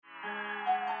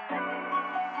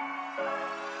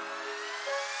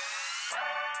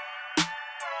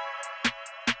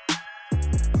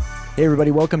Hey,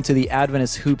 everybody, welcome to the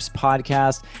Adventist Hoops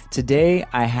podcast. Today,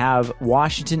 I have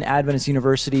Washington Adventist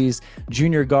University's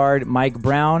junior guard, Mike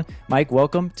Brown. Mike,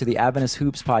 welcome to the Adventist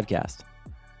Hoops podcast.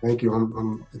 Thank you.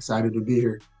 I'm excited to be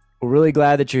here. We're really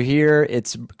glad that you're here.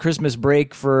 It's Christmas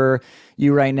break for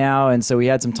you right now, and so we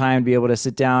had some time to be able to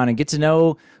sit down and get to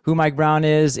know who Mike Brown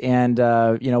is and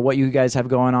what you guys have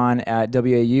going on at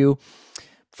WAU.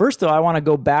 First, though, I want to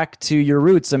go back to your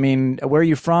roots. I mean, where are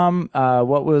you from?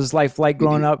 What was life like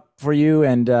growing up for you?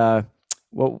 And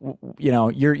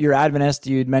you're Adventist.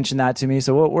 You'd mentioned that to me.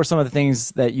 So, what were some of the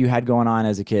things that you had going on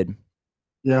as a kid?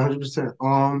 Yeah,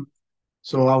 100%.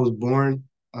 So I was born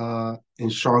in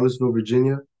Charlottesville,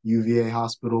 Virginia, UVA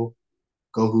Hospital.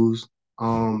 Go Who's.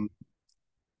 I'm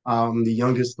the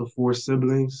youngest of four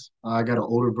siblings. I got an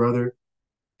older brother.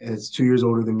 It's 2 years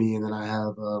older than me, and then I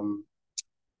have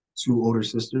two older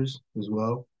sisters as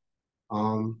well.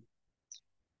 Um,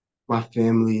 my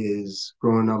family is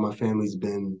growing up. My family's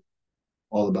been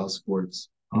all about sports.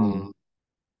 Mm.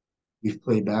 We've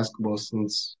played basketball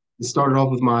since it started off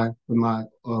with my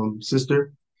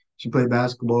sister. She played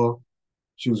basketball.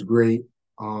 She was great.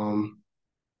 It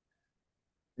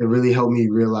really helped me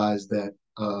realize that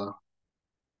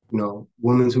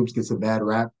women's hoops gets a bad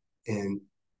rap, and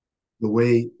the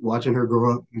way watching her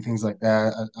grow up and things like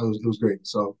that, it was great.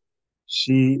 So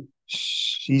she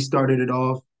started it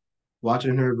off,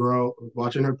 watching her grow,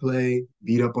 watching her play,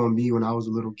 beat up on me when I was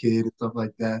a little kid and stuff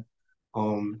like that.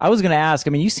 Um, I was going to ask. I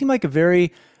mean, you seem like a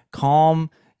very calm,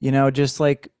 just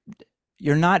like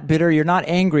you're not bitter, you're not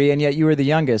angry, and yet you were the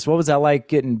youngest. What was that like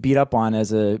getting beat up on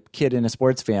as a kid in a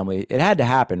sports family? It had to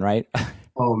happen, right?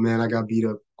 oh man, I got beat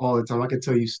up all the time. I could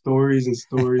tell you stories and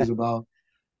stories about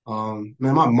man,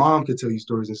 my mom could tell you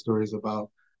stories and stories about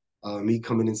me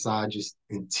coming inside just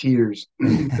in tears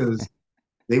because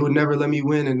they would never let me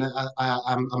win, and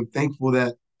I'm thankful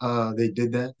that they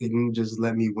did that. They didn't just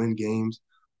let me win games.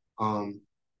 Um,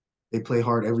 they play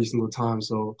hard every single time,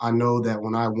 so I know that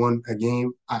when I won a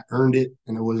game, I earned it,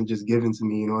 and it wasn't just given to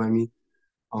me. You know what I mean?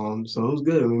 So it was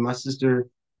good. I mean, my sister,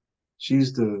 she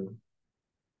used to.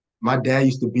 My dad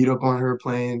used to beat up on her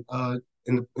playing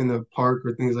in the park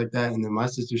or things like that, and then my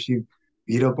sister, she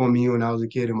beat up on me when I was a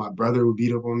kid, and my brother would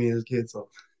beat up on me as a kid. So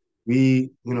it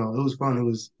was fun. It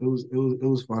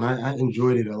was fun. I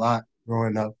enjoyed it a lot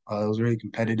growing up. It was really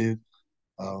competitive.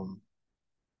 Um,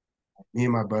 Me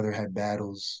and my brother had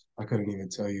battles. I couldn't even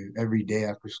tell you. Every day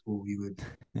after school, we would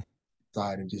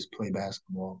decide and just play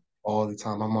basketball all the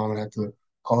time. My mom would have to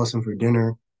call us in for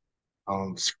dinner.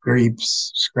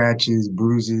 Scrapes, scratches,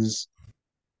 bruises,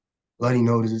 bloody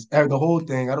noses, the whole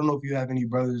thing. I don't know if you have any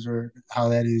brothers or how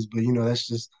that is, but that's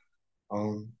just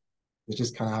um, it's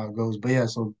just kind of how it goes. But yeah,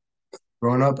 so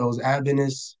growing up, I was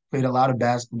Adventist, played a lot of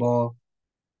basketball.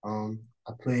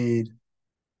 I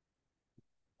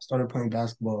started playing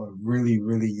basketball really,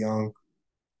 really young.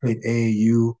 Played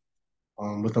AAU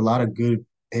with a lot of good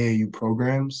AAU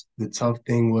programs. The tough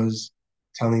thing was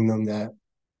telling them that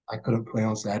I couldn't play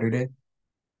on Saturday.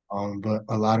 But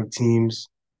a lot of teams,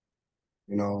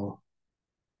 you know,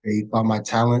 they thought my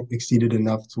talent exceeded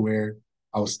enough to where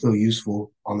I was still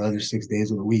useful on the other 6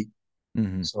 days of the week.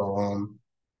 Hmm. So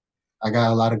I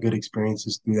got a lot of good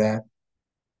experiences through that.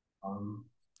 Um,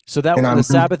 So that and I the moved.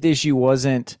 Sabbath issue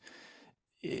wasn't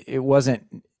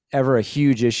ever a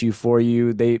huge issue for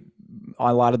you.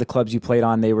 A lot of the clubs you played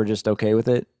on, they were just okay with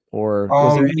it, or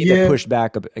was there any that Yeah, pushed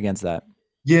back against that?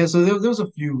 yeah. So there was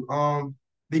a few.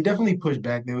 They definitely pushed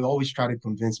back. They would always try to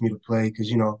convince me to play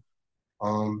because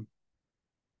um,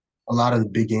 a lot of the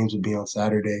big games would be on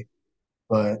Saturday.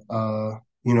 But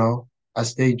you know, I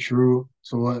stayed true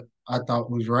to what I thought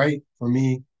was right for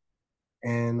me,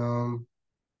 and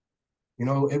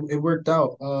it worked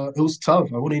out. It was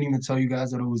tough. I wouldn't even tell you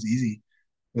guys that it was easy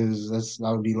because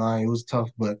I would be lying. It was tough,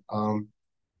 but um,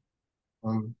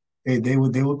 they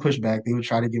would push back. They would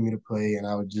try to get me to play, and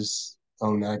I would just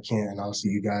tell them that I can't, and I'll see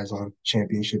you guys on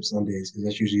championship Sundays because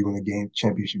that's usually when the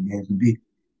championship games would be.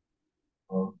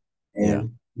 Yeah.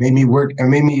 And made me work, and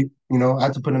made me, I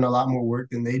had to put in a lot more work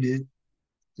than they did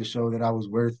to show that I was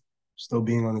worth still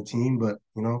being on the team. But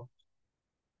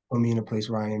put me in a place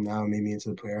where I am now and made me into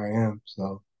the player I am.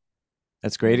 So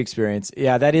That's great experience.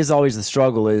 Yeah, that is always the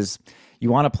struggle is you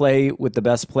want to play with the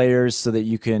best players so that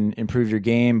you can improve your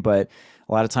game, but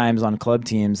a lot of times on club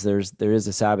teams there is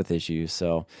a Sabbath issue.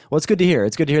 So, well, it's good to hear.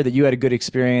 It's good to hear that you had a good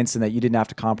experience and that you didn't have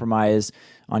to compromise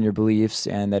on your beliefs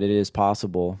and that it is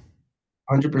possible.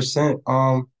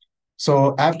 100%.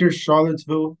 So after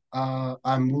Charlottesville,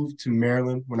 I moved to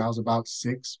Maryland when I was about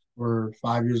 6 or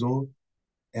 5 years old.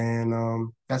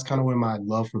 And that's kind of when my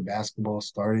love for basketball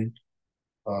started,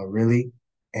 really.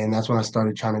 And that's when I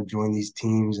started trying to join these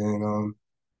teams. And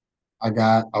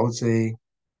I would say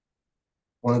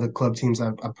one of the club teams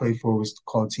I played for was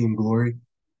called Team Glory.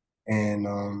 And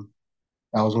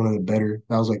that was one of the better,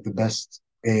 that was like the best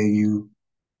AAU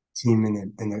team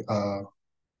in the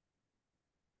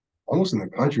almost in the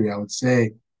country, I would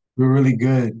say. We were really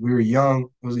good. We were young.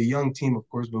 It was a young team, of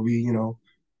course, but we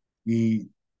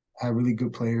had really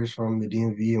good players from the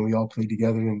DMV and we all played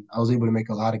together and I was able to make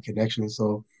a lot of connections.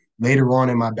 So later on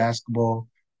in my basketball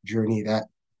journey, that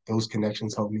those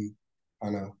connections helped me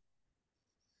kind of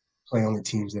play on the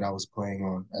teams that I was playing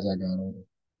on as I got older.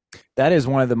 That is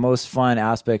one of the most fun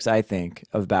aspects, I think,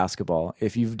 of basketball.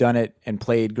 If you've done it and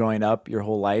played growing up your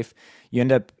whole life, you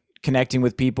end up connecting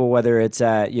with people, whether it's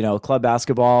at, club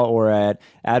basketball or at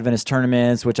Adventist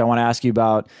tournaments, which I want to ask you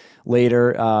about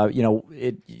later.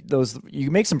 Those,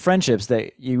 you make some friendships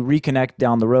that you reconnect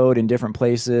down the road in different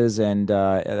places. And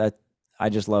I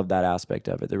just love that aspect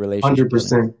of it, the relationship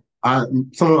building. 100%. I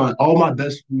some of my all my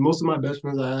best most of my best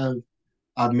friends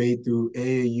I've made through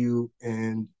AAU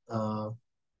and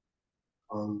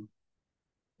um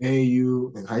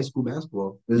AAU and high school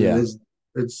basketball. Yeah.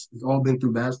 It's all been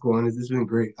through basketball and it's been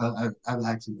great. I've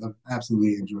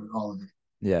absolutely enjoyed all of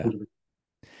Yeah. it.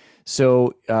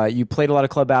 So you played a lot of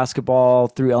club basketball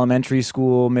through elementary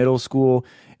school, middle school,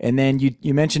 and then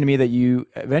you mentioned to me that you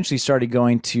eventually started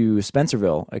going to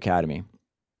Spencerville Academy,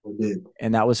 I did.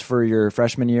 and that was for your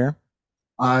freshman year.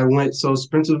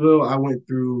 Spencerville, I went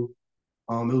through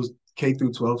it was K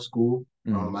through 12 school.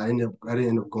 Mm. I didn't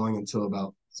end up going until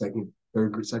about second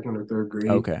or third grade.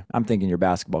 Okay, I'm thinking your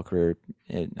basketball career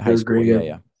in high Third school. grade, Yeah, yeah.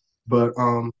 yeah, But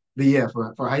yeah,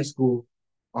 for high school,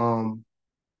 um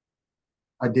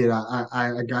I did.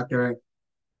 I got there.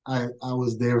 I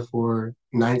was there for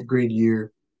ninth grade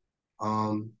year.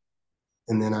 Um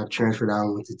and then I transferred out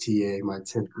and went to TA my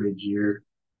 10th grade year.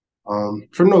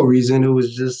 For no reason. It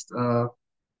was just I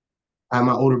had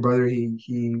my older brother,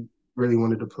 he really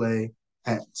wanted to play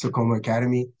at Tacoma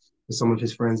Academy with some of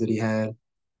his friends that he had.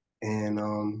 And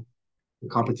the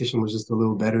competition was just a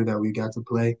little better that we got to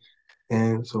play.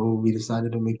 And so we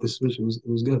decided to make the switch. It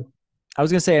was good. I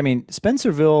was gonna say, I mean,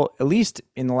 Spencerville, at least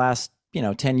in the last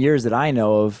 10 years that I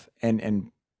know of,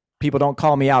 and people don't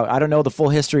call me out. I don't know the full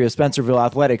history of Spencerville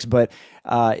athletics, but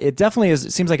it definitely is.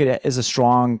 It seems like it is a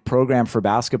strong program for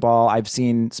basketball. I've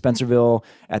seen Spencerville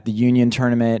at the Union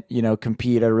tournament,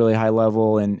 compete at a really high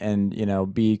level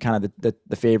and be kind of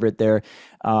the favorite there.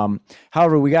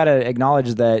 However, we got to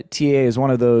acknowledge that TA is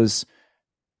one of those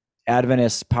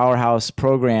Adventist powerhouse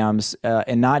programs,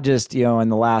 and not just in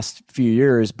the last few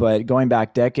years, but going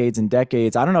back decades and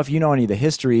decades. I don't know if you know any of the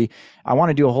history. I want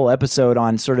to do a whole episode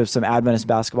on sort of some Adventist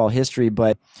basketball history,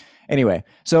 but anyway,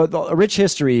 so a rich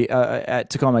history at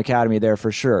Tacoma Academy there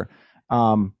for sure.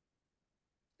 Um,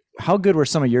 how good were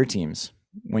some of your teams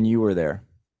when you were there?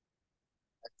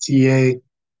 TA,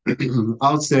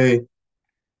 I would say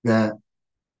that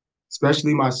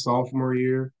especially my sophomore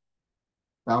year,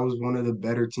 that was one of the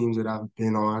better teams that I've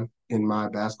been on in my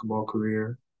basketball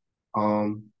career.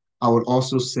 Um, I would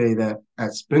also say that at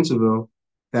Spencerville,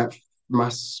 that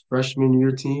my freshman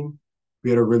year team, we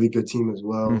had a really good team as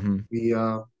well. Hmm.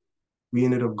 We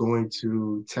ended up going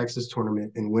to Texas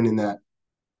tournament and winning that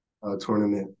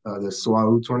tournament, the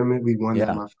SWAU tournament. We won that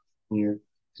Yeah, my freshman year,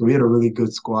 so we had a really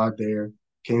good squad there.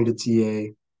 Came to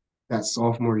TA that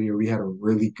sophomore year, we had a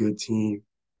really good team.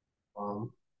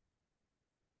 Um,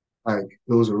 like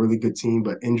it was a really good team,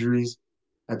 but injuries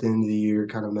at the end of the year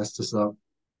kind of messed us up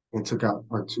and took out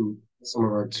some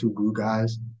of our two glue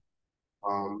guys.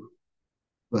 Um,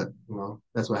 but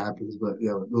that's what happens. But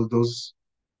yeah,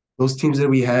 those teams that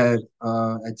we had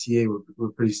at TA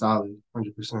were pretty solid,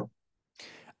 100%.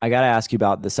 I got to ask you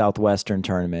about the Southwestern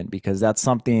tournament because that's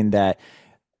something that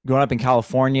growing up in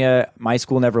California, my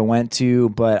school never went to,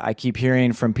 but I keep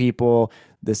hearing from people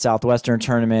the Southwestern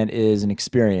tournament is an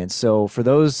experience. So for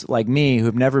those like me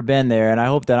who've never been there, and I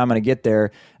hope that I'm going to get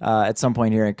there at some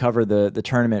point here and cover the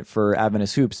tournament for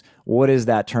Adventist Hoops, what is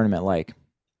that tournament like?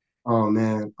 Oh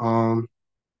man,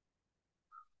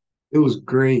 it was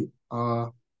great.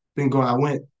 Been going. I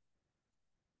went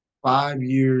 5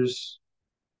 years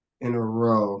in a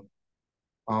row.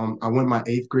 I went my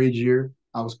eighth grade year.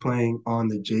 I was playing on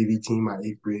the JV team my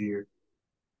eighth grade year.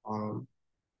 Um,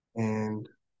 and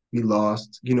we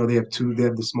lost. They have two. They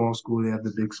have the small school. They have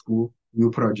the big school. We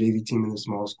would put our JV team in the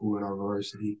small school and our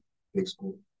varsity big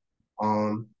school.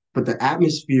 But the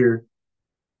atmosphere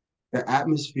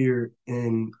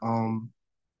in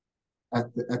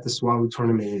at the SWAU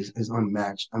tournament is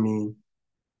unmatched. I mean,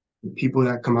 the people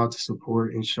that come out to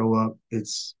support and show up,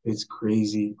 it's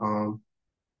crazy.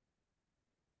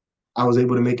 I was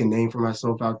able to make a name for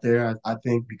myself out there. I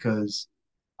think because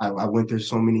I went there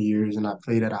so many years and I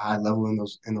played at a high level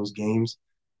in those games,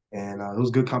 and it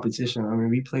was good competition. I mean,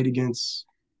 we played against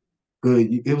good.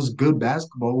 It was good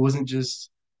basketball. It wasn't just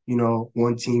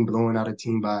one team blowing out a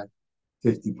team by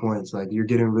 50 points. Like you're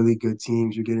getting really good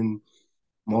teams. You're getting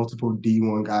multiple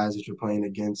D1 guys that you're playing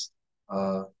against.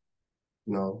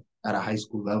 At a high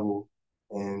school level,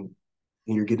 and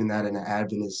you're getting that in an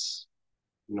Adventist,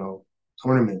 you know,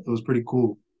 tournament. It was pretty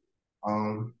cool.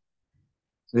 Um,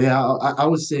 so yeah, I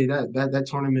would say that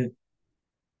tournament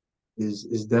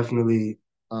is definitely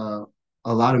uh,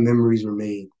 a lot of memories were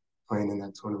made playing in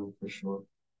that tournament for sure.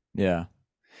 Yeah.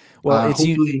 Well, it's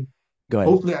you. Hopefully, Go ahead.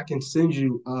 hopefully I can send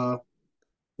you,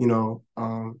 you know,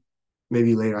 um,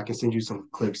 maybe later I can send you some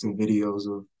clips and videos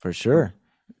For of sure.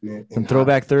 it Some and how.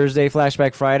 Throwback Thursday,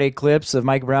 Flashback Friday clips of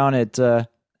Mike Brown at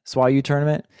SWAU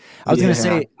tournament. I was going to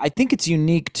Yeah, say, I think it's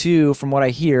unique too, from what I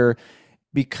hear,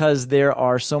 because there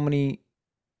are so many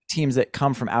teams that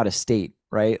come from out of state,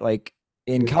 right? Like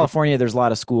in California, there's a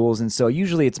lot of schools. And so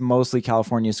usually it's mostly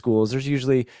California schools. There's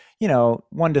usually,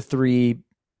 1 to 3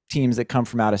 teams that come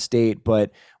from out of state.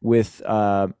 But with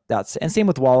that's, and same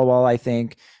with Walla Walla, I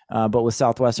think. But with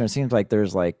Southwestern, it seems like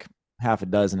there's like half a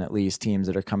dozen at least teams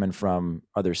that are coming from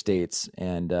other states.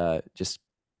 And just,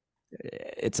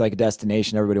 it's like a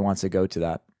destination. Everybody wants to go to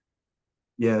that.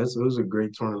 yeah, it was a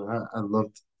great tournament. I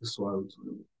loved the Swallow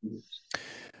tournament.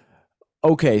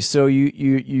 Okay, so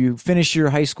you finish your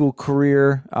high school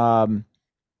career.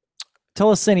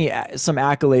 Tell us some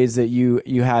accolades that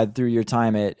you had through your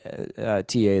time at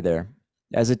TA there,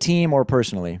 as a team or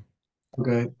personally.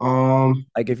 Okay.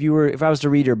 Like if I was to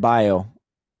read your bio, All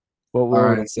what would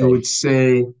right. it It say? would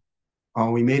say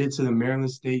we made it to the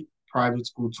Maryland State private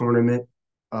school tournament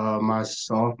my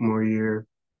sophomore year.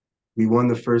 We won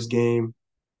the first game.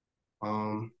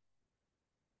 Um,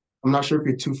 I'm not sure if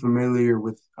you're too familiar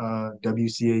with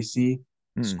WCAC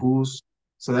Hmm, schools.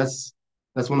 So that's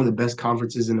one of the best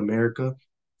conferences in America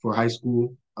for high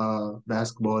school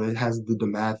basketball. It has the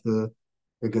DeMatha,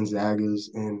 the Gonzagas,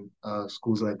 and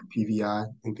schools like PVI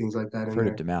and things like that I've in heard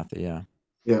of there. DeMatha. Yeah,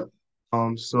 Yeah.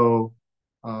 So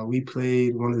we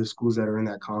played one of the schools that are in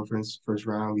that conference. First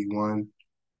round, we won.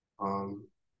 Um,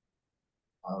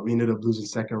 we ended up losing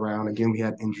second round. Again, we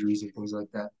had injuries and things like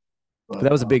that. but But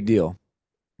that was a big deal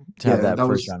to have yeah, that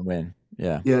first round win.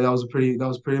 Yeah, that was pretty.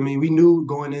 I mean, we knew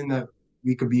going in that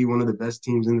we could be one of the best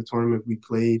teams in the tournament. We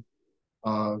played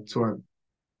to our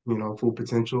full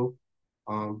potential.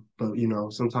 But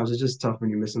sometimes it's just tough when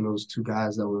you're missing those two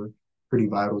guys that were pretty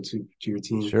vital to your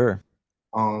team. sure.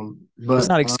 It's But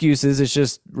not excuses. It's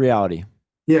just reality.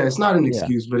 yeah, it's not an Yeah.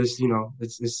 excuse, but it's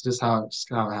just how it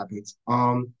happens.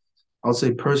 I would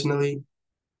say personally,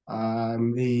 I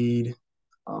made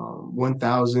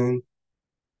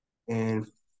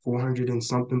 1,400 and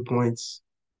something points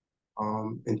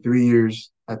in 3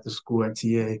 years at the school at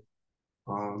TA.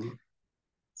 Um,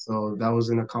 so that was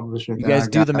an accomplishment You that guys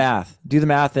I do got. the math. Do the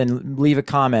math and leave a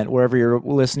comment wherever you're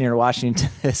listening or watching to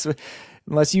this.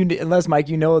 Unless Mike,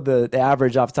 the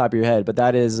average off the top of your head, but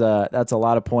that's a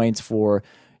lot of points for,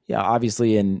 yeah,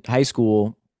 obviously in high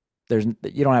school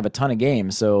you don't have a ton of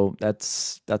games, so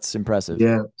that's impressive.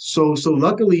 Yeah. So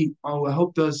luckily, what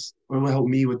helped us or what helped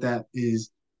me with that is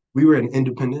we were an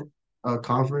independent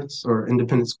conference or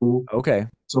independent school. Okay.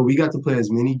 So we got to play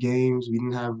as many games. We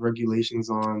didn't have regulations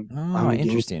on how Oh, many games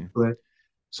interesting. we play.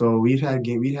 So we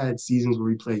had seasons where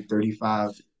we played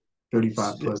 35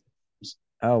 plus games.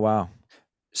 Oh, wow.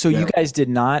 So you Yeah, guys did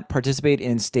not participate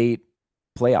in state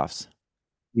playoffs?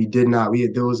 we did not.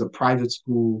 There was a private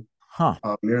school, Huh.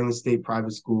 Maryland State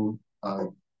private school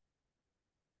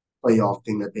playoff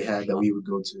thing that they had that we would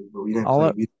go to, but we didn't play.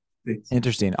 All We picked.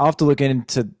 Interesting. I'll have to look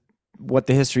into what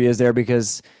the history is there,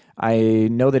 because I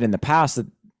know that in the past that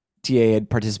TA had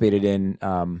participated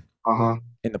Uh-huh.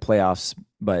 in the playoffs,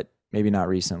 but maybe not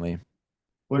recently.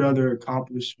 What other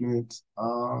accomplishments?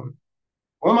 One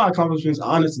of my accomplishments,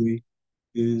 honestly,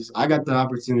 is I got the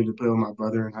opportunity to play with my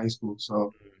brother in high school.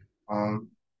 So um,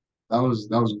 that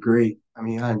was great. I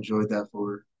mean, I enjoyed that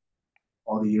for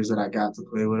all the years that I got to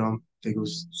play with him. I think it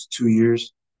was 2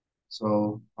 years.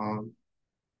 So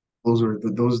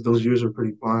those years are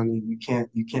pretty fun. You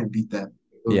can't beat that.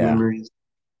 Those Yeah, memories,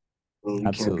 I mean, you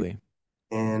can't beat. absolutely.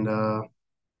 And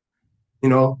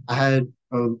I had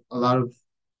a lot of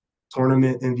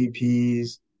tournament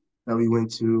MVPs that we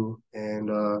went to and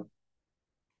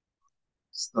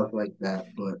stuff like that.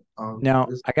 But Now,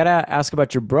 I got to ask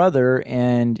about your brother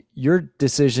and your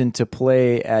decision to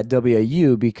play at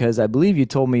WAU, because I believe you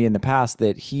told me in the past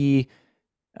that he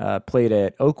played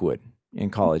at Oakwood in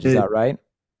college. Is it, that right?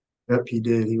 Yep, he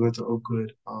did. He went to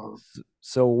Oakwood.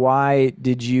 So why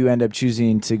did you end up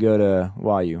choosing to go to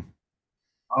YU?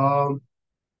 Um,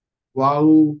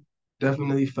 Wahoo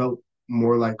definitely felt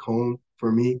more like home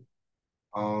for me.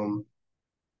 Um,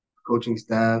 Coaching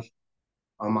staff,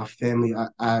 my family.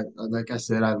 I like I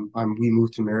said, we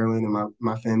moved to Maryland, and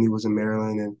my family was in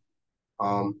Maryland, and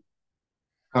um,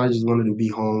 kind of just wanted to be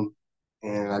home,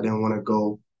 and I didn't want to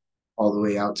go all the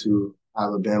way out to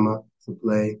Alabama to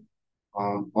play.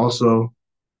 Also,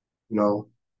 you know,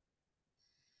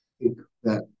 I think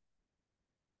that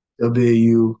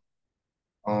WAU,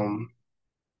 um,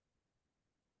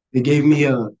 it gave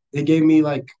me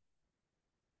like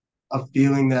a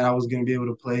feeling that I was going to be able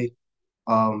to play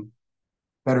um,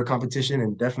 better competition,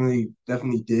 and definitely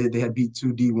did. They had beat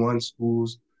two D1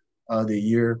 schools the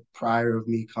year prior of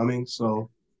me coming, so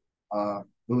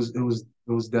it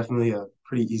was definitely a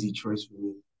pretty easy choice for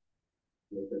me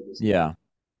to make that decision. Yeah.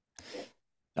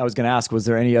 I was going to ask, was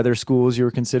there any other schools you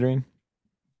were considering?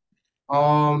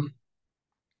 Um,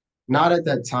 Not at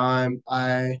that time.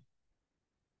 I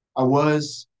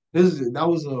was that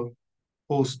was a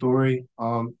whole story,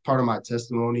 part of my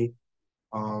testimony.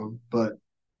 But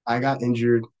I got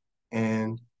injured,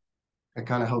 and it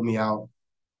kind of helped me out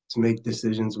to make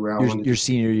decisions where I wanted Your to.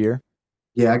 senior year?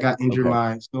 Yeah, I got injured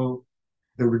Okay. so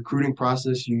the recruiting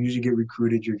process, you usually get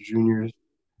recruited your junior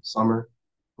summer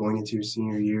going into your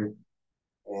senior year.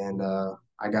 And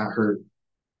I got hurt,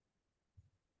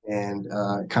 and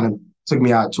kind of took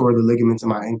me out, tore the ligaments in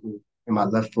my ankle in my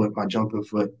left foot, my jumping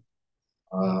foot.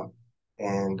 Uh,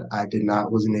 and I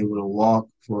wasn't able to walk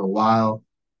for a while,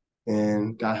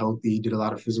 and got healthy, did a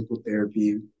lot of physical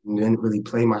therapy, and didn't really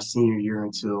play my senior year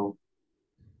until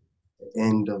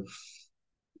the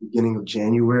beginning of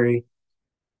January.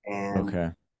 And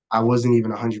Okay. I wasn't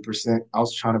even 100%. I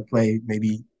was trying to play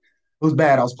maybe, it was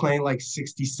bad. I was playing like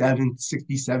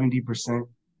 70%.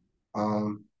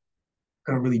 Um,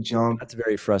 couldn't really jump. That's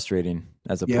very frustrating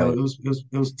as a Yeah, player.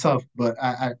 it was tough, but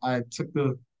I took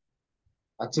the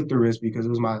risk because it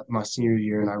was my senior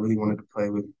year, and I really wanted to play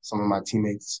with some of my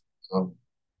teammates. So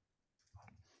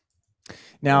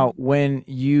yeah. Now, when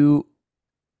you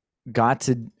got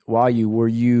to YU, were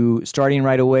you starting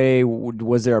right away?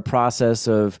 Was there a process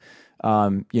of,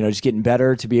 just getting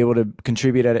better to be able to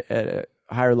contribute at a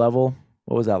higher level?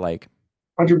 What was that like?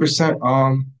 100%.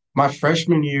 My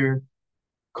freshman year,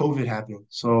 COVID happened,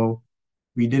 so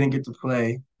we didn't get to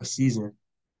play a season,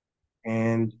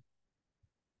 and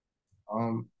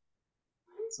um,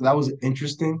 so that was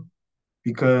interesting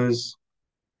because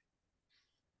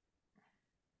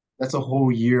that's a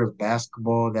whole year of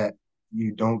basketball that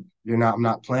I'm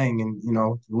not playing, and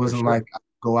it For wasn't sure. like I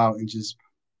could go out and just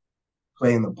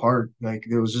play in the park. Like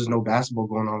there was just no basketball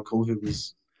going on. COVID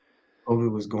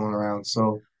was going around,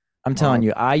 so I'm telling um,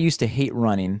 you, I used to hate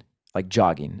running, like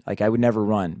jogging. Like I would never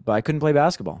run, but I couldn't play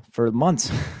basketball for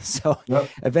months. So yep.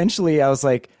 eventually I was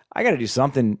like, I got to do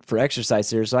something for exercise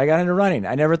here. So I got into running.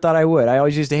 I never thought I would. I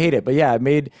always used to hate it, but yeah,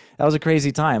 that was a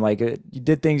crazy time. Like you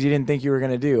did things you didn't think you were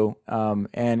going to do.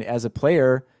 And as a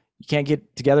player, you can't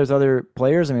get together with other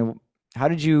players. I mean, how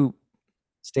did you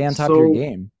stay on top of your So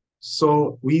game?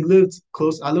 so we lived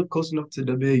close. I lived close enough to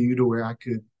WAU to where I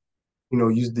could,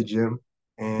 use the gym,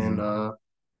 and Mhm.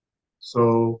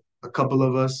 so a couple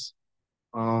of us,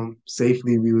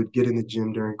 safely we would get in the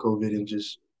gym during COVID and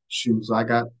just shoot.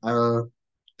 So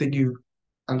think you,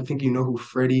 I don't think you know who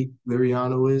Freddie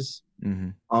Liriano is.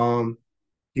 Mhm. Um,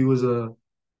 he was a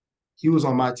he was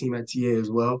on my team at TA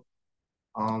as well.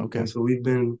 Okay. And so we've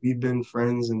been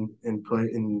friends and play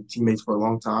and teammates for a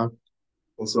long time.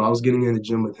 And so I was getting in the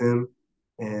gym with him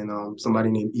and somebody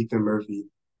named Ethan Murphy.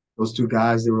 Those two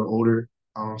guys, they were older,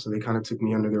 so they kind of took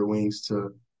me under their wings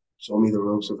to show me the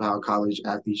ropes of how college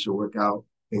athletes should work out,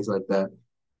 things like that.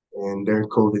 And during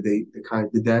COVID, they kind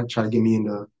of did that, try to get me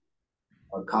into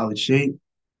college shape.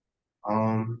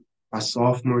 My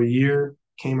sophomore year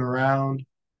came around,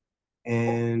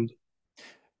 and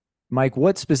Mike,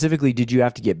 what specifically did you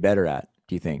have to get better at,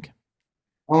 do you think?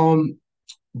 um,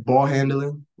 ball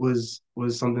handling was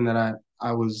something that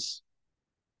I was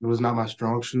it was not my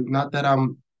strong suit. Not that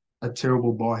I'm a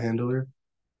terrible ball handler,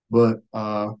 but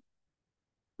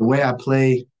the way I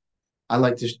play, I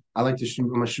like to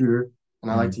shoot. I'm a shooter,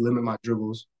 and I like Mhm. to limit my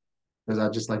dribbles because I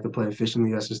just like to play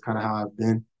efficiently. That's just kind of how I've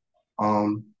been.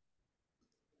 Um,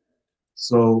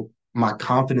 so my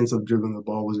confidence of dribbling the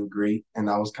ball wasn't great, and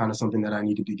that was kind of something that I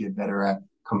needed to get better at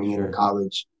coming into Sure.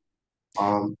 college.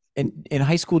 Um, And in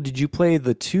high school, did you play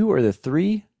the two or the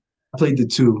three? I played the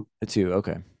two. The two.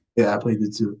 Okay. Yeah, I played the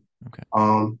two. Okay.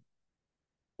 Um,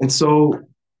 and so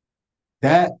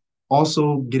that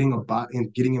also getting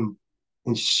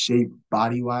in shape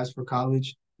body wise for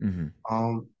college. Hmm.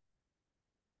 Um,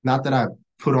 Not that I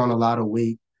put on a lot of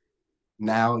weight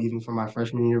now, even for my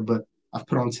freshman year, but I've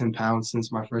put on 10 pounds since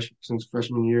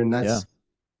freshman year, and Yeah. that's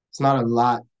it's not a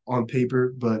lot on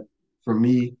paper, but for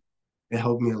me, it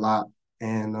helped me a lot.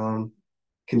 And Yeah.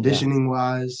 conditioning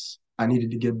wise, I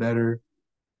needed to get better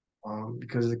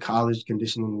because the college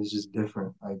conditioning is just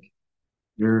different. Like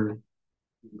you're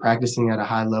practicing at a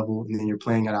high level and then you're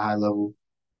playing at a high level,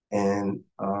 and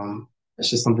it's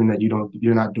just something that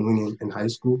you're not doing in high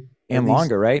school at And least.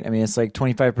 longer, right? I mean, it's like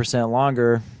 25%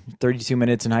 longer, 32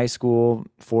 minutes in high school,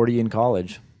 40 in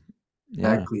college. Yeah.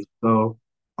 Exactly. So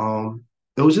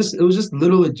it was just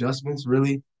little adjustments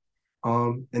really.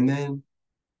 And then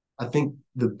I think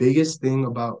the biggest thing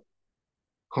about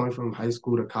going from high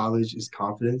school to college is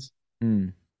confidence.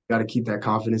 Mm. Got to keep that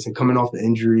confidence. And coming off the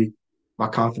injury, my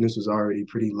confidence was already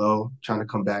pretty low, trying to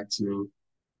come back to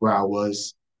where I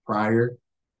was prior.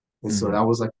 And so that Hmm.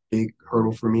 was like a big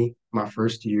hurdle for me my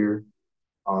first year.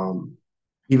 Um,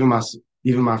 even my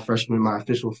even my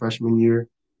official freshman year,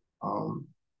 um,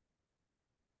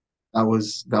 that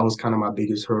was kind of my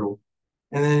biggest hurdle.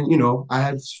 And then, I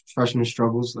had freshman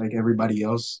struggles like everybody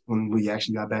else when we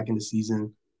actually got back in the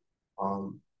season.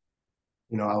 Um,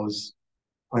 I was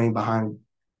playing behind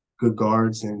good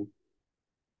guards and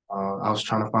I was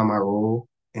trying to find my role.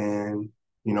 And,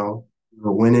 we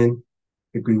were winning. I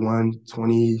think we won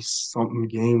 20 something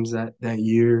games that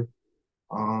year.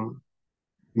 Um,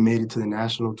 we made it to the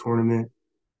national tournament.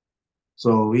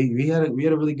 So we had a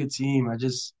really good team. I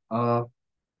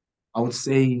would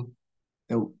say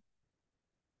that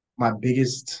my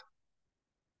biggest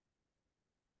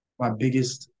my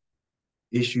biggest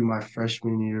issue my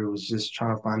freshman year was just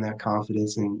trying to find that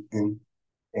confidence and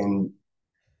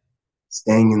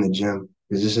staying in the gym.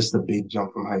 It's just a big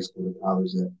jump from high school to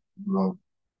college that you don't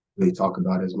really talk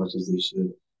about as much as they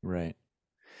should. Right.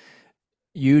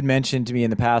 You'd mentioned to me in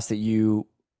the past that you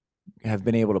have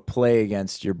been able to play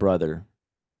against your brother.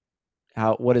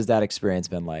 What has that experience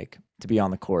been like to be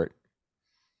on the court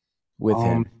with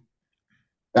Um, him?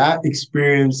 that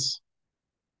experience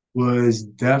was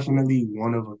definitely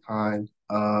one of a kind.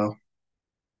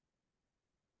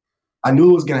 I knew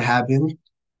it was gonna happen,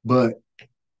 but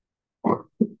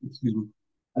excuse me,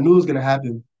 I knew it was gonna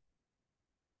happen.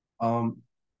 Um,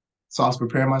 so I was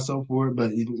preparing myself for it,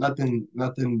 but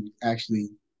nothing actually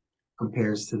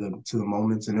compares to the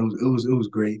moments, and it was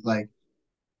great. Like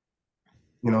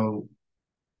you know,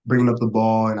 bringing up the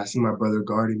ball, and I see my brother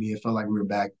guarding me. It felt like we were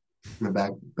back in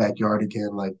the backyard again.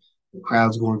 Like the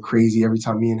crowd's going crazy every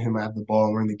time me and him have the ball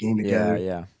and we're in the game Yeah, together.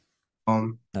 yeah.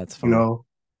 Um, That's you fun. know,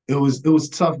 it was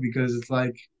tough because it's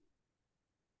like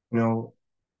you know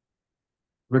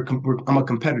I'm a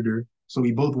competitor, so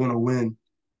we both want to win.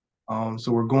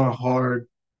 So we're going hard,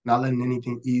 not letting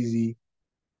anything easy,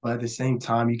 but at the same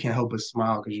time, you can't help but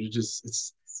smile because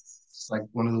it's like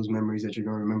one of those memories that you're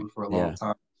gonna remember for a long Yeah.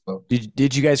 time. So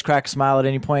Did you guys crack a smile at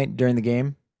any point during the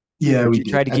game? yeah, Or did we you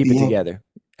try did. to At keep it the end, together?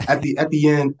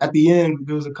 at the end,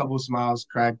 there was a couple of smiles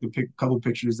cracked. Couple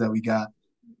pictures that we got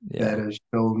that Yeah,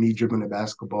 show me dribbling the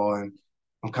basketball, and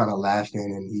I'm kind of laughing,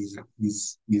 and he's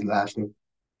laughing.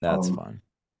 that's Um, fun.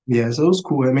 yeah, so it was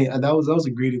cool. I mean, that was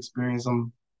a great experience.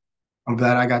 I'm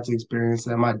glad I got to experience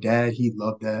that. My dad, he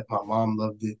loved that. My mom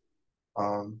loved it.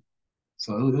 Um,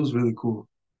 so it was really cool.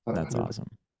 That's awesome.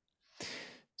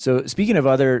 So speaking of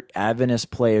other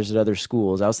Adventist players at other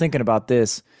schools, I was thinking about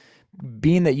this.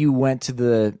 Being that you went to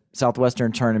the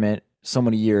Southwestern tournament so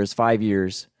many years, 5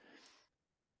 years,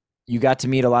 you got to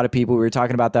meet a lot of people. We were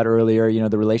talking about that earlier,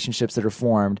 the relationships that are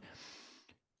formed.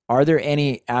 Are there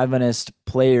any Adventist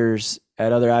players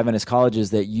at other Adventist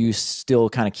colleges that you still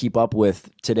kind of keep up with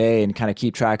today and kind of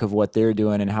keep track of what they're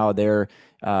doing and how they're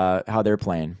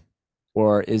playing?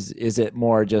 Or is it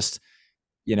more just,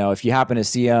 if you happen to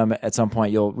see them at some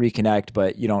point, you'll reconnect,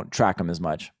 but you don't track them as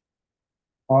much?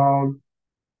 Um,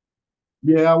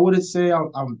 yeah, I wouldn't say I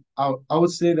would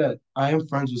say that I am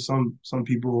friends with some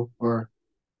people, or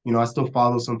I still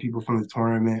follow some people from the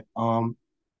tournament.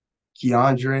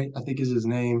 Keandre, I think is his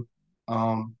name.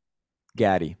 Um,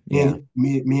 Gaddy, me yeah.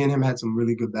 and me and him had some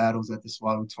really good battles at the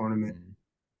Swallow tournament. Mm.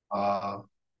 Uh,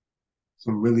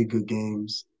 some really good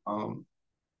games.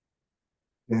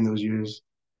 In those years.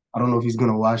 I don't know if he's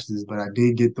gonna watch this, but I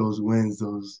did get those wins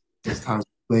those times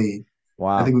we played. I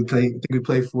Wow. think we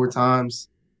played 4 times.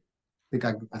 I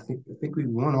think we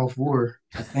won all four.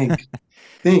 I think,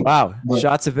 Wow. but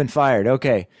Shots have been fired.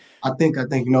 Okay. I think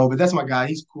no, but that's my guy.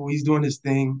 He's cool. He's doing his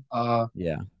thing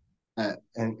Yeah.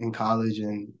 in college,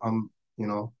 and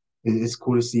it's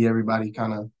cool to see everybody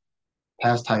kind of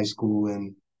past high school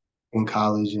and in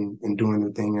college and doing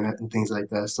their thing and things like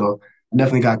that. So I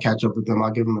definitely got to catch up with them.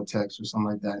 I'll give them a text or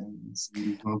something like that and see what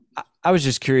he's doing. I was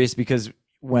just curious because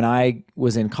when I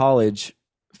was in college,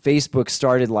 Facebook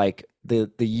started like the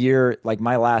year, like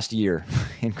my last year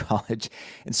in college.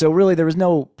 And so really there was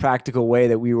no practical way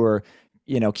that we were,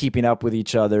 keeping up with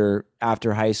each other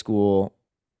after high school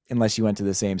unless you went to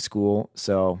the same school.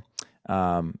 So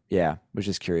yeah, was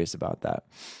just curious about that.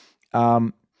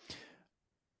 Um,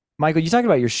 Michael, you talked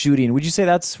about your shooting. Would you say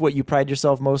that's what you pride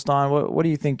yourself most on? What do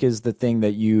you think is the thing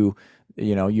that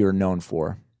you're known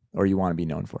for or you want to be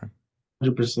known for?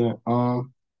 100%.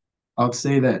 I would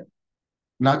say that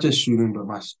not just shooting, but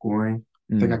my scoring.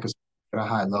 I think I Mm, could score at a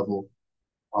high level.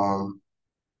 Um,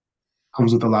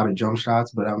 Comes with a lot of jump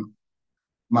shots, but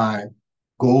my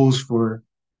goals for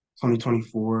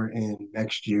 2024 and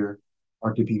next year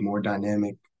are to be more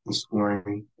dynamic and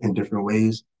scoring in different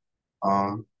ways.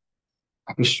 Um,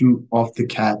 I can shoot off the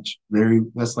catch.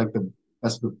 That's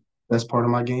the best part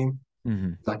of my game.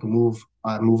 hmm I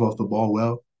move off the ball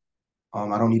well.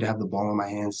 I don't need to have the ball in my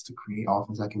hands to create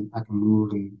offense. I can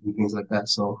move and things like that.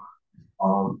 So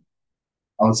um,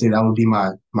 I would say that would be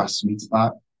my sweet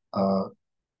spot. Uh,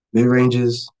 Mid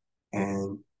ranges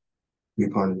and 3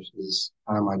 pointers is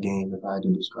kind of my game if I had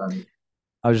to describe it.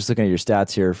 I was just looking at your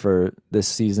stats here for this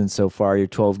season so far. You're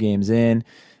 12 games in,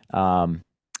 um,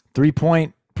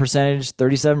 3-point percentage,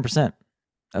 37%.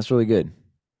 That's really good.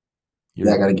 Yeah, I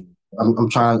You're gotta get. I'm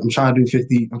trying to do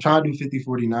 50. I'm trying to do 50,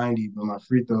 40, 90, but my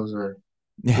free throws are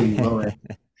pretty low.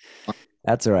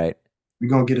 That's all right. We're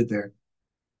gonna get it there.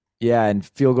 Yeah, and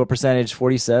field goal percentage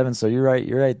 47. So you're right.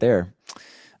 You're right there.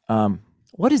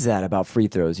 What is that about free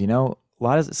throws? A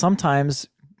lot of sometimes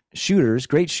shooters,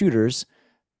 great shooters,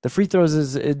 the free throws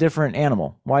is a different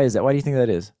animal. Why is that? Why do you think that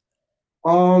is?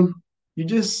 You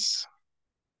just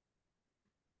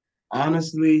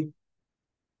honestly,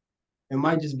 it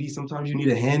might just be sometimes you need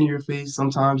a hand in your face.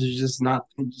 Sometimes you're just not.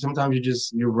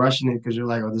 Sometimes you're rushing it because you're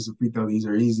like, oh, this is a free throw. These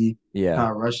are easy. Yeah,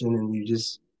 Kind of rushing, and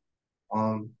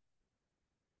um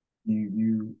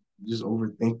you just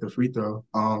overthink the free throw.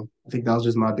 I think that was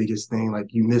just my biggest thing.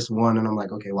 Like you miss one, and I'm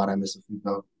like, okay, why'd I miss a free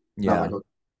throw? Not yeah. like, okay,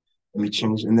 let me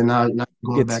change. And then now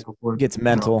going Gets back and forth, gets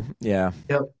mental. Yeah.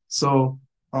 Yep. So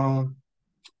um,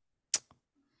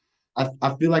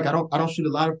 I feel like I don't shoot a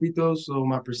lot of free throws, so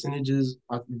my percentages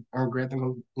aren't great. I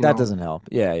think That doesn't help.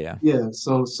 Yeah, yeah. yeah.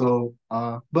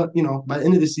 But by the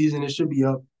end of the season, it should be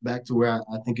up back to where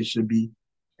I think it should be,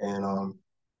 and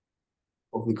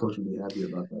hopefully, coach will be happy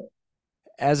about that.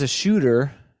 As a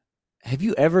shooter, have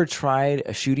you ever tried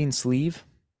a shooting sleeve?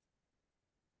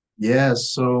 Yeah.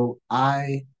 So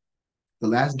the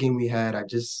last game we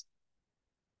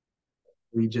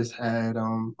just had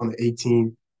on the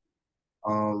 18th.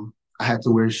 I had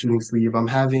to wear a shooting sleeve. I'm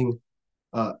having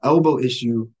elbow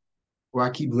issue where I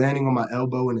keep landing on my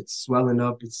elbow and it's swelling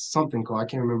up. It's something called I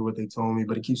can't remember what they told me,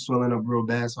 but it keeps swelling up real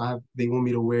bad. So they want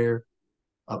me to wear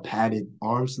a padded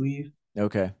arm sleeve.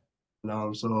 Okay.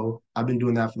 So I've been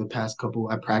doing that for the past couple.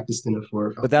 I practiced in it for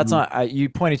a But that's few. not you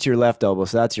pointed to your left elbow,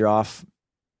 so that's your off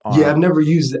Yeah, arm. I've never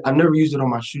used it on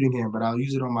my shooting hand, but I'll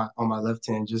use it on my left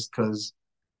hand just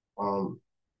um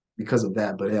because of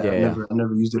that. But yeah, Yeah, yeah. I've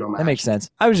never used it on my That makes actual. sense.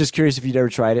 I was just curious if you'd ever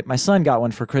tried it. My son got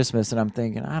one for Christmas and I'm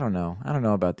thinking, I don't know. I don't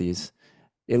know about these.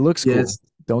 It looks Yeah, cool.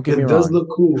 Don't get me it does wrong. look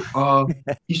cool.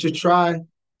 He should try. If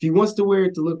he wants to wear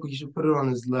it to look, he should put it on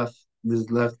his left,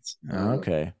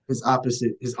 Okay. his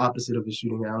opposite of his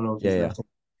shooting hand. I don't know if Yeah, he's yeah. left-handed.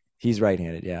 He's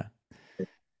right-handed, yeah.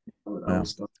 I Well, would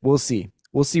start. we'll see.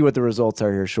 We'll see what the results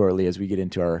are here shortly as we get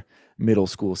into our middle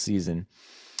school season.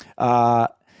 Uh,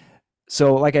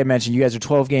 so, like I mentioned, you guys are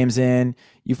 12 games in.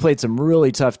 You've played some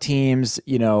really tough teams,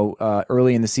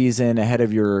 early in the season ahead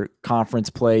of your conference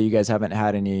play. You guys haven't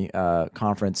had any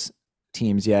conference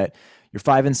teams yet. You're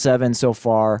 5-7 so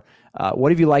far.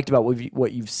 What have you liked about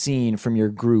what you've seen from your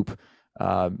group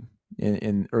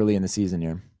in early in the season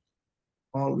here?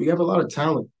 We have a lot of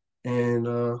talent, and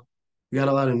we got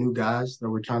a lot of new guys that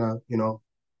we're trying to,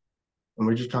 and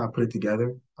we're just trying to put it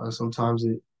together. Sometimes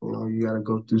you got to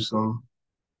go through some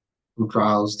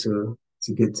trials to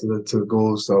get to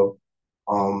goals. So,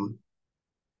 um,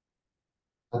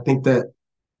 I think that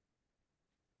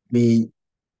we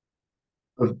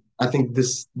I think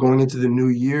this going into the new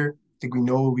year, I think we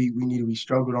know we need we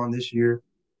struggled on this year.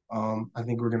 I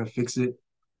think we're gonna fix it.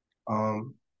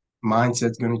 Um,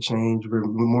 Mindset's gonna change. We're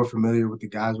more familiar with the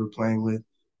guys we're playing with,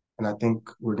 and I think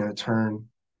we're gonna turn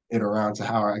it around to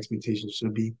how our expectations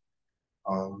should be,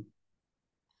 um,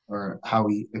 or how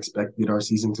we expected our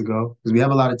season to go. Because we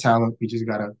have a lot of talent, we just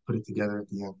gotta put it together at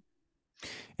the end.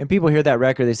 And people hear that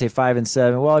record, they say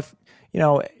 5-7. Well,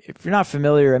 if you're not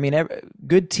familiar, I mean,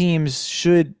 good teams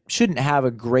shouldn't have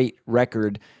a great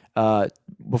record uh,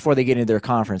 before they get into their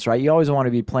conference, right? You always want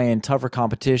to be playing tougher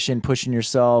competition, pushing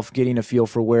yourself, getting a feel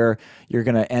for where you're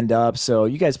going to end up. So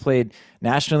you guys played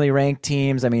nationally ranked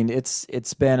teams. I mean,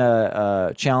 it's been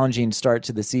a challenging start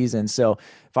to the season. So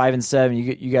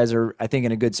 5-7, you guys are, I think,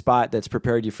 in a good spot that's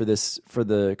prepared you for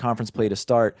the conference play to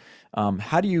start.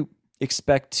 How do you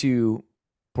expect to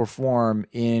perform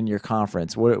in your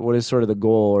conference? What is sort of the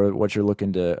goal or what you're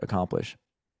looking to accomplish?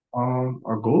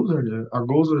 Our goals are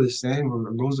the same.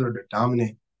 Our goals are to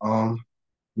dominate.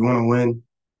 We want to win.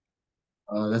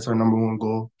 That's our number one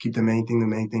goal. Keep the main thing. The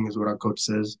main thing is what our coach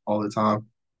says all the time,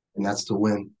 and that's to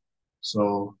win.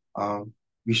 So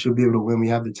we should be able to win. We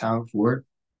have the talent for it.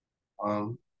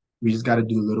 Um, we just got to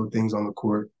do the little things on the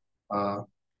court. Uh,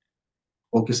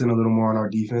 Focusing a little more on our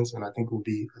defense, and I think we'll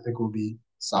be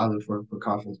solid for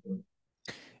conference play.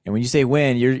 And when you say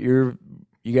win, you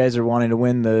guys are wanting to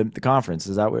win the conference.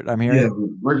 Is that what I'm Yeah,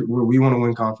 hearing? we want to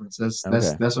win conference. That's that's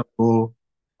Okay. that's our goal.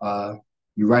 Uh,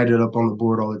 you write it up on the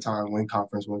board all the time. Win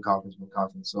conference, win conference, win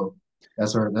conference. So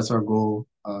that's our goal.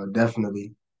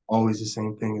 Definitely, always the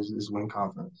same thing is win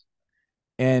conference.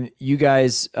 And you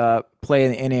guys play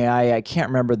in the NAI. I can't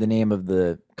remember the name of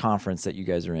the conference that you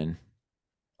guys are in.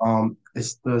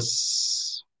 It's the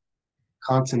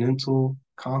Continental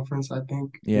Conference, I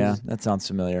think Yeah, is that sounds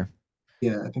familiar.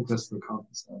 yeah, I think that's the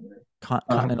conference out there.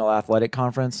 Continental Athletic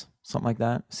Conference, something like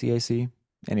that. CAC.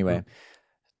 Anyway,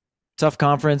 tough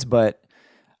conference, but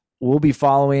we'll be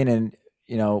following and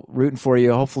rooting for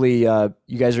you. Hopefully,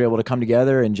 you guys are able to come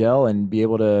together and gel and be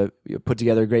able to put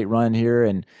together a great run here.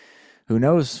 And who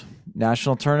knows,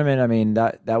 national tournament. I mean,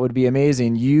 that would be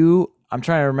amazing. I'm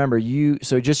trying to remember you.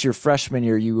 So just your freshman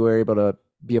year, you were able to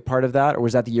be a part of that, or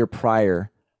was that the year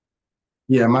prior?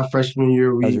 Yeah, my freshman year,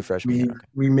 That was your we freshman year. we Okay.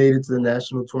 we made it to the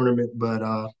national tournament, but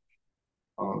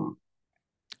um,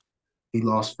 we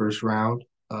lost first round.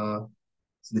 So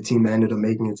the team that ended up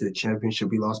making it to the championship,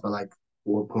 we lost by like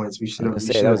 4 points. We I should was have, gonna we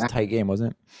say should that have, was a tight game,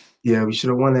 wasn't it? yeah, we should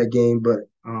have won that game, but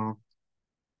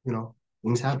you know,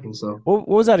 things happen. So What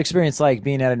was that experience like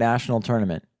being at a national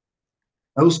tournament?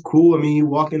 that was cool. I mean, you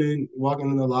walking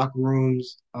in the locker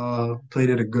rooms, played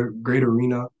at a great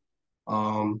arena,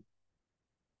 and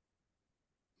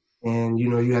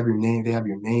you have your name. They have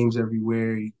your names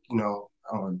everywhere.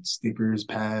 On stickers,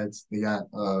 pads. They got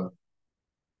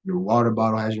your water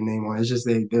bottle has your name on it. It's just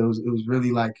it was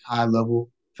really like high level.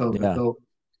 It Yeah, felt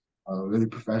really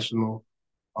professional.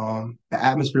 The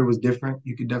atmosphere was different.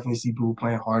 You could definitely see people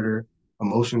playing harder.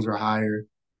 Emotions are higher.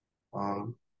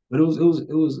 But it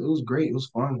was great. It was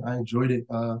fun. I enjoyed it.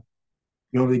 You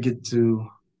don't really get to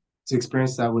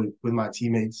experience that with my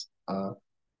teammates.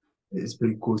 It's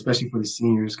pretty cool, especially for the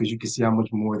seniors, because you can see how much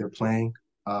more they're playing,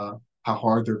 how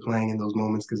hard they're playing in those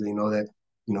moments, because they know that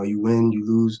you win, you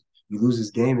lose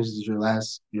this game. This is your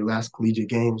last collegiate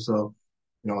game, so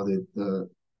the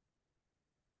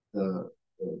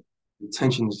the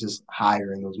tension is just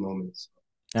higher in those moments.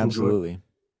 Enjoy. absolutely.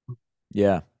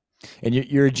 Yeah. And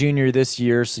you're a junior this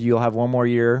year, so you'll have one more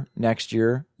year next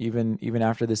year, even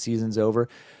after the season's over.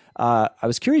 I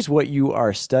was curious what you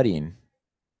are studying.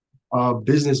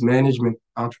 Business management,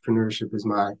 entrepreneurship is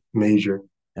my major.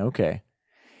 Okay.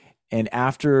 And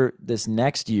after this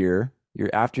next year,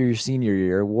 after your senior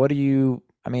year, what do you,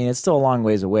 I mean, it's still a long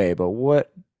ways away, but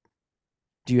what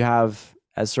do you have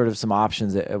as sort of some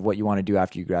options of what you want to do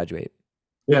after you graduate?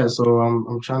 Yeah, so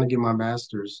I'm trying to get my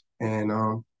master's, and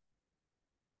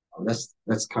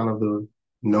that's kind of the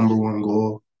number one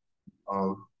goal.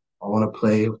 I want to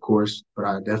play, of course, but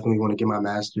I definitely want to get my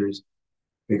master's,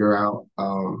 figure out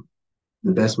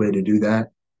the best way to do that,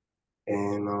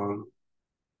 and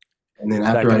then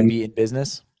Is that after going to I be in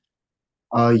business?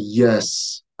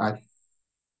 yes, I think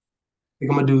I'm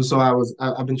gonna do. So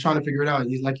I've been trying to figure it out.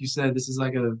 Like you said, this is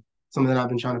like a something that I've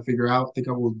been trying to figure out. I think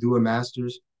I will do a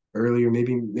master's earlier,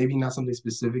 maybe not something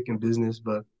specific in business,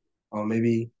 but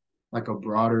maybe like a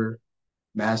broader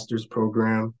master's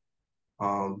program.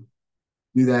 Um,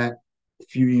 do that a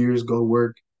few years, go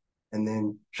work, and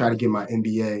then try to get my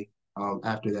MBA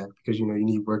after that because you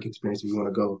need work experience if you want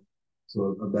to go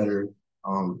so a better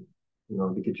um,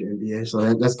 to get your MBA.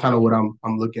 So that's kind of what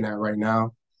I'm looking at right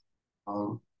now.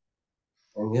 Um,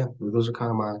 and yeah, those are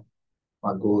kind of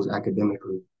my goals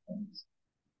academically.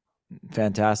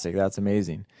 Fantastic. That's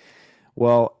amazing.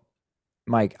 Well,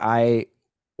 Mike, I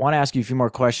want to ask you a few more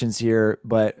questions here,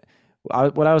 but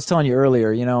what I was telling you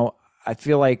earlier, I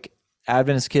feel like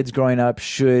Adventist kids growing up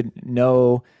should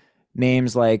know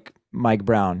names like Mike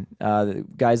Brown,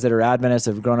 guys that are Adventists,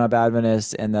 have grown up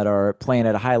Adventists, and that are playing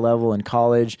at a high level in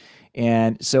college.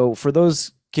 And so, for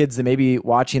those kids that may be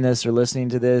watching this or listening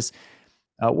to this,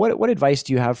 what advice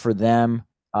do you have for them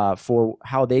for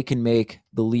how they can make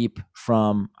the leap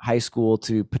from high school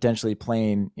to potentially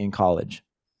playing in college?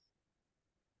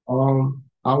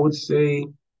 I would say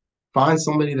find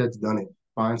somebody that's done it.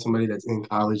 Find somebody that's in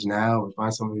college now, or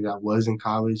find somebody that was in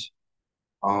college,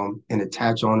 and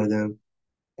attach onto them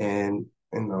and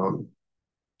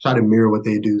try to mirror what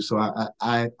they do. So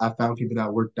I found people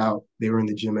that worked out. They were in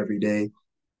the gym every day.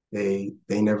 They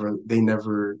never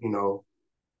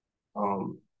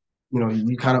um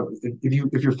you kind of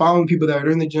if you're following people that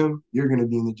are in the gym, you're gonna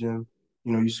be in the gym.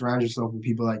 You surround yourself with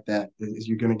people like that,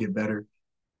 you're gonna get better.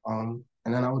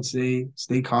 And then I would say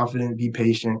stay confident, be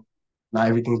patient. Not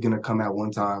everything's gonna come at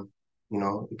one time.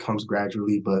 It comes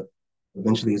gradually, but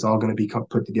eventually it's all gonna be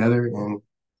put together, and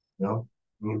it'll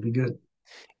be good.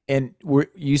 And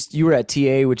you were at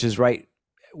TA, which is right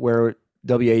where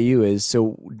WAU is.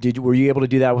 So were you able to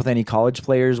do that with any college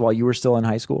players while you were still in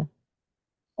high school?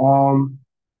 Um,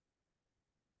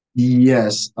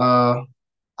 yes. I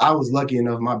was lucky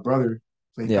enough. My brother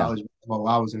played Yeah, college basketball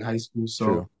while I was in high school, true.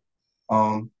 so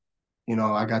um,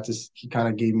 I got to. He kind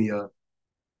of gave me a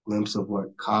glimpse of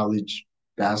what college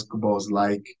basketball is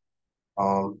like.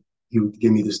 Um, he would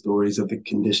give me the stories of the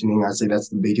conditioning. I'd say that's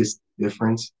the biggest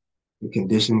difference. The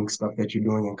conditioning stuff that you're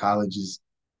doing in college is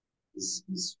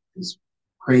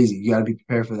crazy. You got to be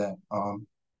prepared for that.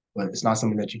 But it's not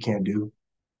something that you can't do.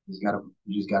 You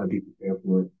just gotta be prepared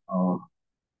for it.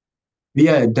 But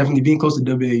yeah, definitely being close to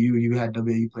WAU, you had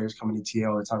WAU players coming to TA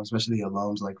all the time, especially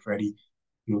alums like Freddie.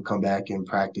 He would come back and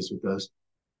practice with us,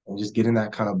 and just getting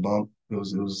that kind of bump. It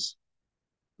was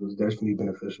definitely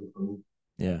beneficial for me.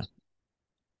 Yeah,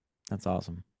 that's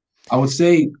awesome. I would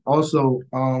say also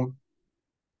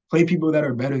play people that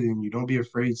are better than you. Don't be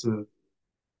afraid to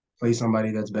play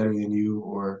somebody that's better than you,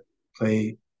 or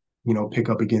play, pick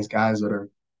up against guys that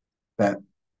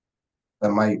that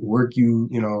might work you,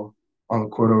 on the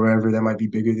court or wherever, that might be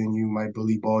bigger than you, might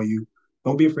bully ball you.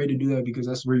 Don't be afraid to do that, because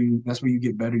that's where you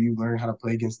get better. You learn how to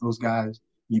play against those guys.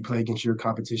 You play against your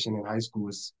competition in high school.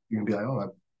 You're gonna be like,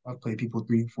 oh, I've played people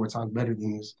 3, 4 times better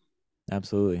than this.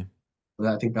 Absolutely. But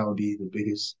I think that would be the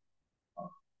biggest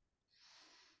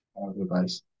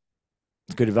advice.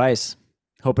 It's good advice.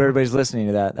 Hope everybody's listening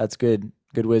to that. That's good.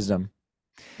 Good wisdom.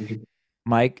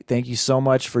 Mike, thank you so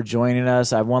much for joining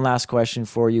us. I have one last question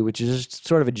for you, which is just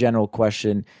sort of a general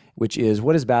question, which is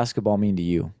what does basketball mean to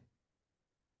you?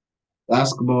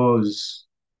 Basketball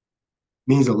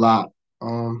means a lot.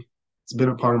 It's been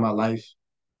a part of my life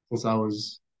since I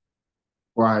was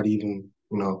before I'd even,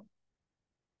 knew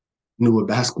what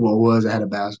basketball was. I had a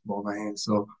basketball in my hand.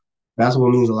 So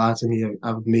basketball means a lot to me.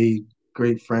 I've made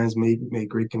great friends, made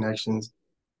great connections,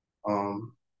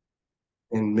 um,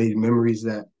 and made memories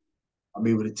that I'll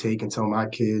be able to take and tell my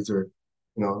kids, or,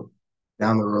 you know,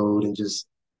 down the road. And just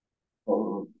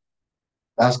um,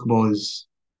 basketball is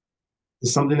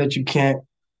something that you can't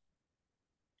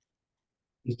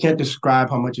describe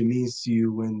how much it means to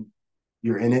you when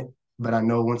you're in it. But I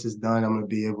know once it's done, I'm gonna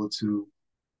be able to,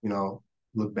 you know,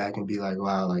 look back and be like,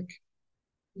 wow, like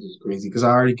this is crazy. Because I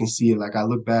already can see it. Like I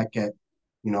look back at,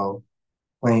 you know,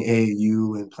 playing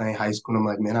AAU and playing high school. And I'm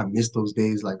like, man, I miss those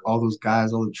days. Like all those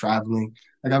guys, all the traveling.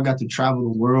 Like I've got to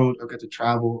travel the world. I've got to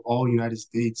travel all United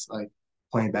States, like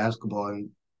playing basketball, and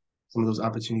some of those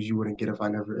opportunities you wouldn't get if I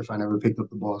never picked up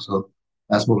the ball. So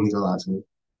basketball means a lot to me.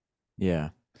 Yeah,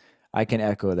 I can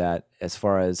echo that as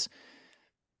far as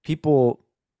people,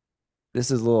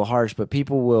 this is a little harsh, but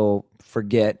people will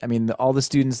forget. I mean, all the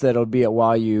students that'll be at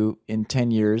YU in 10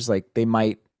 years, like they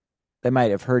might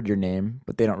have heard your name,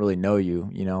 but they don't really know you,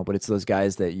 but it's those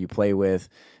guys that you play with.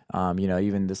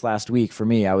 Even this last week for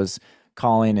me, I was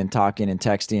calling and talking and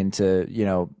texting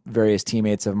to, various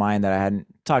teammates of mine that I hadn't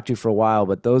talked to for a while,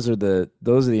 but those are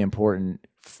the important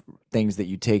things that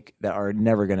you take that are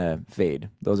never going to fade.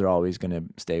 Those are always going to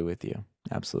stay with you.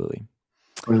 Absolutely.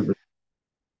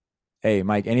 Hey,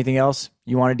 Mike, anything else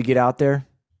you wanted to get out there?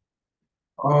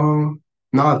 Um,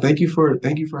 no, thank you for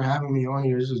having me on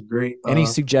here. This is great. Any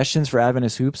suggestions for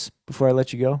Adventist Hoops before I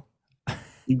let you go?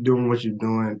 Keep doing what you're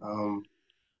doing.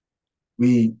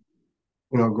 We,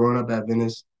 growing up at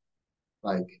Venice,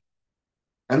 like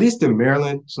at least in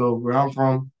Maryland, so where I'm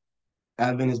from,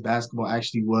 Adventist basketball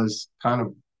actually was kind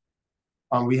of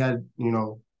we had,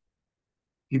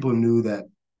 people knew that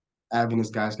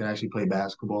Adventist guys could actually play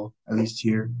basketball, at least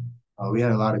here. We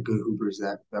had a lot of good hoopers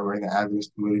that were in the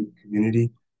Adventist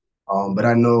community. But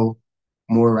I know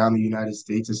more around the United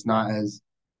States, it's not as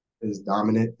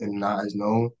dominant and not as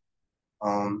known.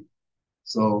 Um,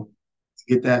 so to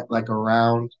get that like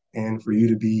around, and for you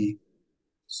to be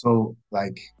so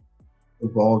like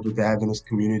involved with the Adventist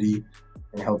community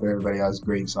and help everybody out is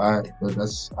great. So I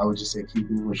would just say keep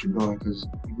doing what you're doing because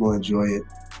people enjoy it.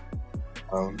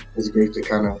 It's great to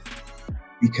kind of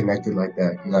be connected like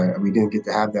that because we didn't get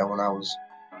to have that when I was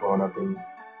growing up in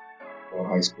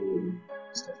high school and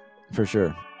stuff. For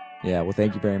sure. Yeah. Well,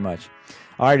 thank you very much.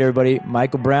 All right, everybody.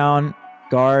 Michael Brown,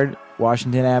 guard,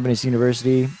 Washington Adventist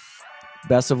University.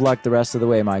 Best of luck the rest of the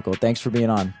way, Michael. Thanks for being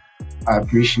on. I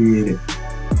appreciate it.